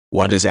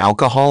What is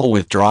alcohol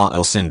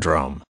withdrawal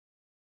syndrome?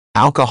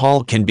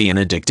 Alcohol can be an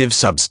addictive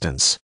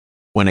substance.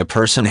 When a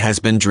person has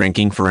been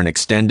drinking for an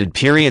extended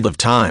period of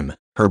time,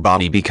 her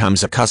body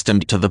becomes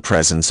accustomed to the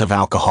presence of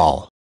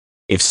alcohol.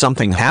 If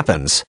something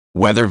happens,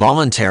 whether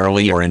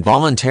voluntarily or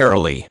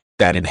involuntarily,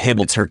 that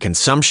inhibits her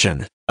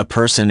consumption, a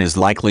person is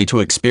likely to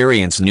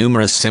experience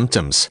numerous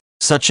symptoms,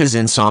 such as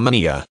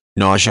insomnia,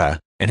 nausea,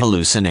 and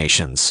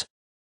hallucinations.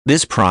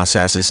 This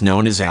process is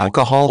known as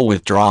alcohol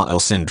withdrawal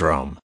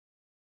syndrome.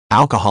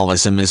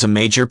 Alcoholism is a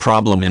major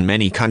problem in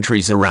many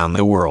countries around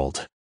the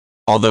world.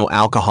 Although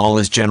alcohol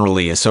is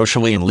generally a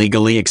socially and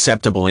legally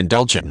acceptable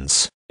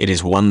indulgence, it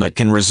is one that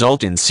can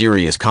result in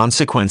serious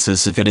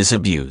consequences if it is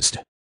abused.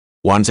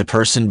 Once a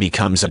person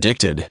becomes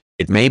addicted,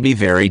 it may be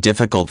very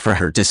difficult for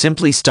her to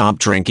simply stop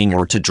drinking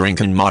or to drink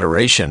in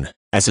moderation,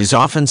 as is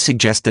often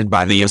suggested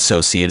by the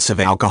associates of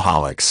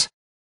alcoholics.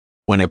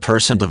 When a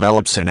person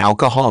develops an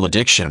alcohol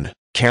addiction,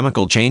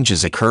 chemical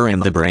changes occur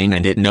in the brain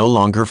and it no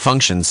longer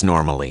functions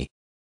normally.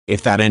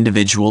 If that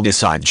individual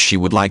decides she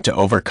would like to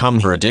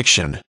overcome her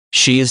addiction,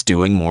 she is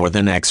doing more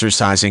than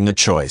exercising a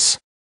choice.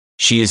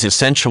 She is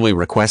essentially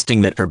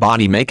requesting that her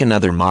body make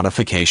another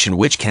modification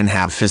which can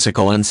have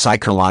physical and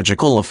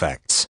psychological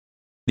effects.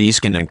 These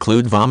can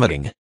include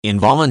vomiting,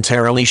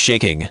 involuntarily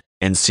shaking,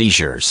 and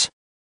seizures.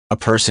 A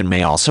person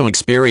may also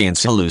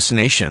experience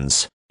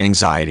hallucinations,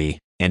 anxiety,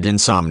 and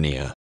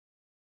insomnia.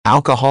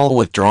 Alcohol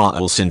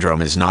withdrawal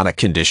syndrome is not a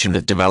condition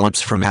that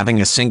develops from having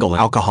a single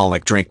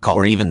alcoholic drink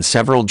or even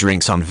several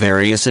drinks on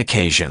various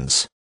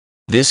occasions.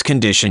 This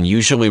condition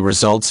usually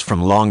results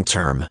from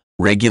long-term,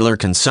 regular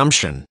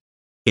consumption.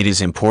 It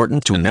is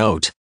important to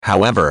note,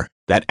 however,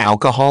 that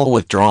alcohol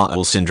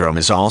withdrawal syndrome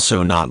is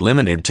also not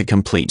limited to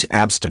complete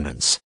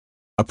abstinence.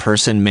 A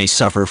person may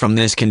suffer from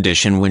this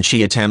condition when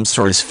she attempts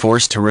or is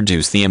forced to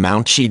reduce the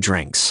amount she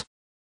drinks.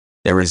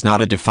 There is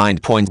not a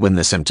defined point when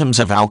the symptoms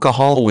of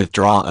alcohol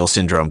withdrawal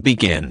syndrome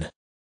begin.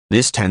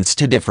 This tends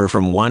to differ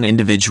from one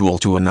individual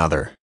to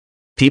another.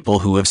 People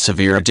who have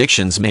severe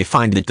addictions may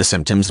find that the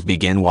symptoms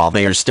begin while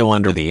they are still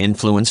under the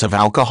influence of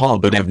alcohol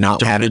but have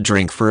not had a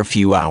drink for a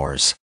few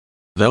hours.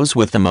 Those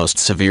with the most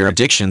severe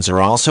addictions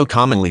are also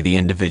commonly the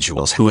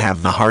individuals who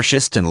have the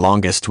harshest and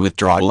longest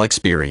withdrawal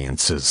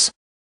experiences.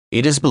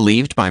 It is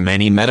believed by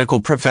many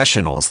medical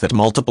professionals that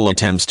multiple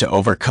attempts to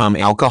overcome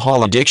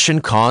alcohol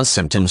addiction cause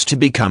symptoms to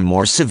become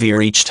more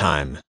severe each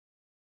time.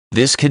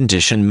 This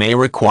condition may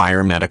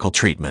require medical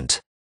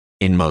treatment.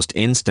 In most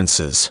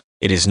instances,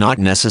 it is not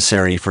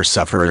necessary for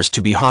sufferers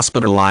to be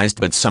hospitalized,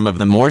 but some of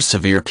the more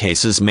severe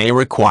cases may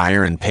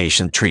require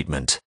inpatient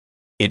treatment.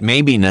 It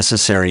may be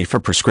necessary for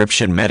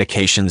prescription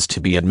medications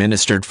to be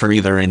administered for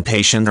either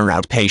inpatient or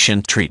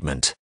outpatient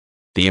treatment.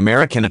 The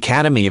American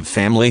Academy of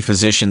Family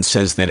Physicians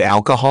says that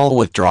alcohol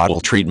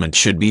withdrawal treatment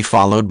should be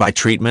followed by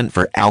treatment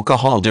for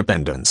alcohol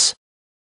dependence.